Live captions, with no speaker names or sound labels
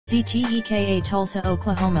CTEKA Tulsa,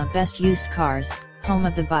 Oklahoma. Best used cars, home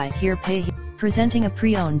of the buy here pay here. Presenting a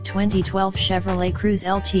pre-owned 2012 Chevrolet Cruze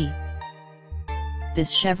LT.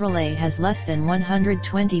 This Chevrolet has less than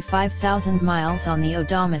 125,000 miles on the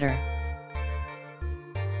odometer.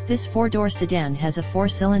 This four-door sedan has a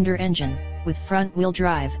four-cylinder engine, with front-wheel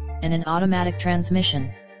drive, and an automatic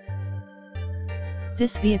transmission.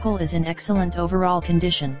 This vehicle is in excellent overall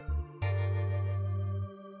condition.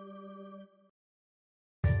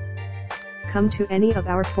 Come to any of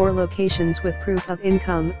our 4 locations with proof of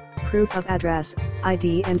income, proof of address,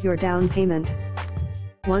 ID and your down payment.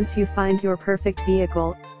 Once you find your perfect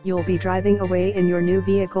vehicle, you'll be driving away in your new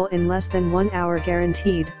vehicle in less than 1 hour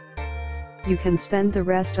guaranteed. You can spend the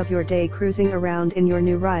rest of your day cruising around in your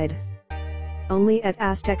new ride. Only at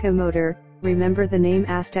Azteca Motor. Remember the name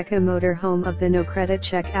Azteca Motor, home of the no credit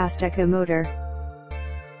check. Azteca Motor.